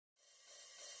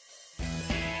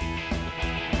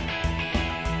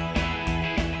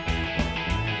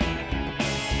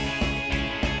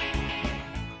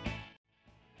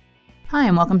Hi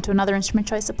and welcome to another Instrument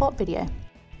Choice Support video.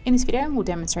 In this video we'll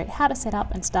demonstrate how to set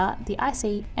up and start the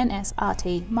IC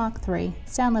NSRT Mark III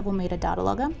Sound Level Meter Data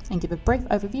Logger and give a brief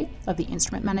overview of the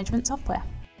instrument management software.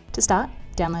 To start,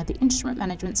 download the instrument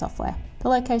management software. The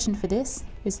location for this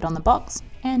is on the box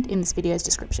and in this video's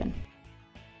description.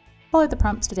 Follow the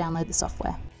prompts to download the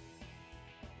software.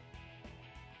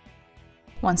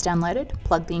 Once downloaded,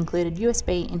 plug the included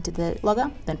USB into the logger,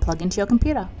 then plug into your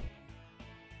computer.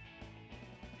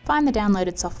 Find the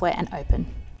downloaded software and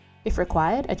open. If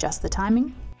required, adjust the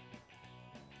timing.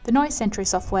 The Noise Sentry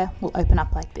software will open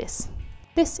up like this.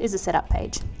 This is a setup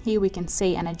page. Here we can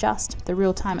see and adjust the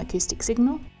real-time acoustic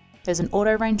signal. There's an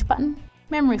auto range button,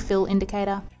 memory fill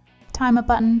indicator, timer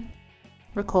button,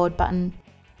 record button,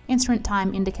 instrument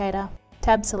time indicator,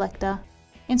 tab selector,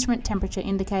 instrument temperature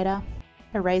indicator,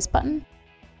 erase button,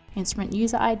 instrument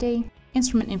user ID,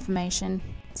 instrument information,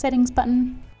 settings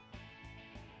button.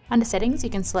 Under settings, you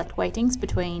can select weightings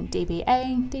between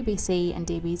dBA, dBc and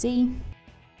dBz.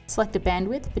 Select a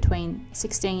bandwidth between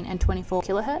 16 and 24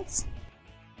 kHz.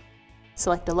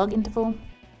 Select a log interval.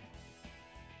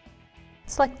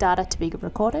 Select data to be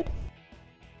recorded.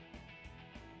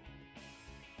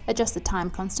 Adjust the time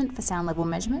constant for sound level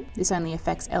measurement. This only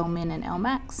affects Lmin and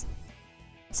Lmax.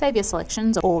 Save your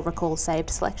selections or recall saved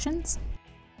selections.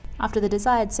 After the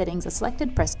desired settings are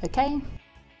selected, press OK.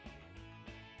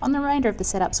 On the remainder of the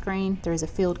setup screen, there is a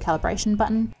field calibration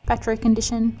button, battery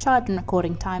condition, charge and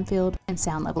recording time field, and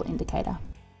sound level indicator.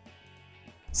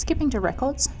 Skipping to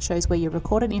records shows where your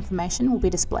recorded information will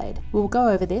be displayed. We will go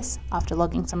over this after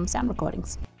logging some sound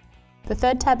recordings. The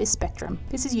third tab is Spectrum.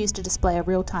 This is used to display a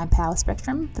real-time power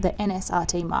spectrum for the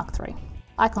NSRT Mark III.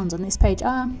 Icons on this page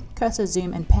are cursor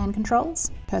zoom and pan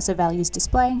controls, cursor values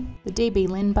display, the dB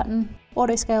lin button,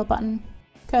 auto scale button,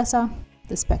 cursor,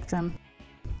 the spectrum,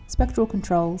 spectral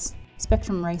controls,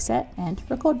 spectrum reset, and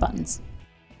record buttons.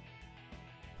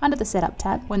 Under the Setup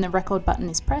tab, when the record button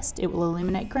is pressed, it will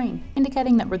illuminate green,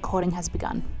 indicating that recording has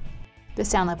begun. The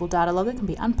sound level data logger can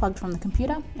be unplugged from the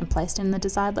computer and placed in the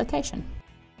desired location.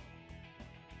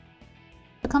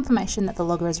 For confirmation that the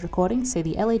logger is recording, see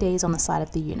the LEDs on the side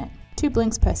of the unit. 2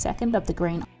 blinks per second of the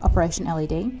green operation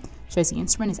LED shows the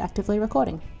instrument is actively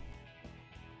recording.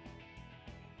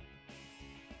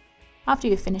 After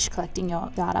you've finished collecting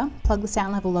your data, plug the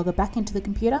sound level logger back into the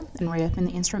computer and reopen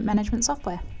the instrument management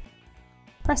software.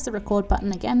 Press the record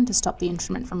button again to stop the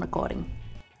instrument from recording.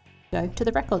 Go to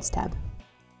the Records tab.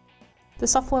 The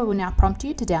software will now prompt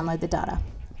you to download the data.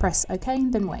 Press OK,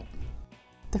 then wait.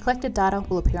 The collected data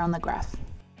will appear on the graph.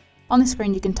 On the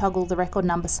screen you can toggle the record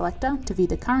number selector to view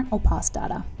the current or past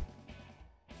data.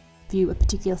 View a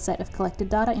particular set of collected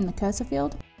data in the cursor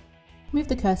field. Move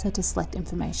the cursor to select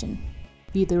information.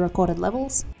 View the recorded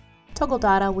levels. Toggle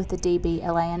data with the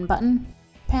dBLAN button.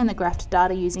 Pan the graphed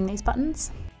data using these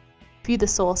buttons. View the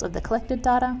source of the collected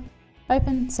data.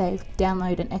 Open, save,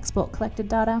 download and export collected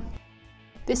data.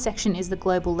 This section is the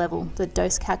global level, the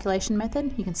dose calculation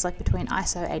method. You can select between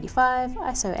ISO 85,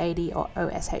 ISO 80 or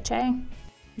OSHA.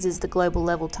 This is the global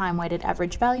level time-weighted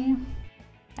average value.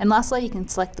 And lastly, you can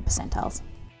select the percentiles.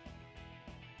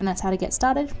 And that's how to get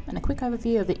started, and a quick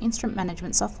overview of the instrument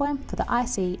management software for the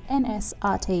IC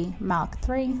NSRT Mark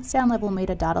III Sound Level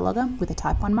Meter Data Logger with a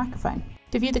Type 1 microphone.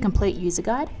 To view the complete user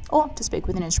guide, or to speak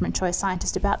with an instrument choice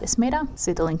scientist about this meter,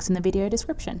 see the links in the video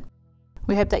description.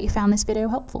 We hope that you found this video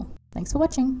helpful. Thanks for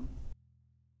watching.